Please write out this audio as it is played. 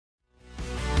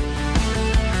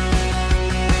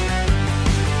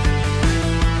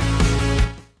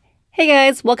Hey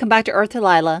guys, welcome back to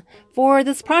earthtolylah. For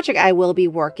this project, I will be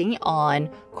working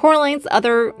on Coraline's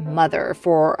other mother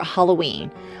for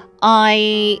Halloween.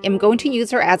 I am going to use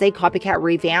her as a copycat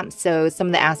revamp, so some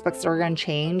of the aspects are going to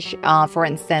change. For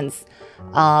instance,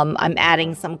 I'm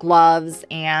adding some gloves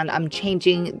and I'm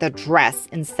changing the dress.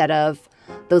 Instead of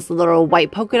those little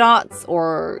white polka dots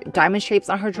or diamond shapes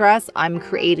on her dress, I'm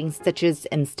creating stitches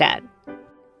instead.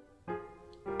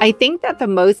 I think that the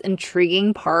most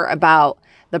intriguing part about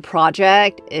the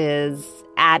project is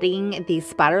adding these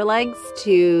spider legs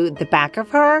to the back of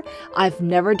her. I've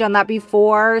never done that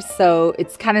before, so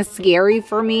it's kind of scary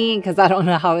for me because I don't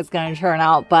know how it's going to turn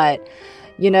out. But,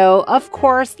 you know, of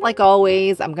course, like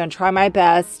always, I'm going to try my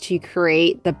best to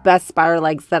create the best spider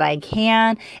legs that I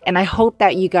can, and I hope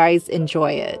that you guys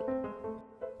enjoy it.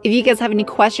 If you guys have any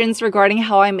questions regarding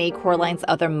how I made Coraline's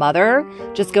other mother,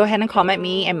 just go ahead and comment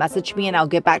me and message me and I'll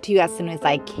get back to you as soon as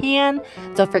I can.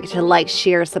 Don't forget to like,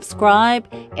 share,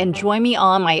 subscribe, and join me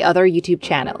on my other YouTube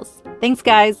channels. Thanks,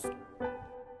 guys!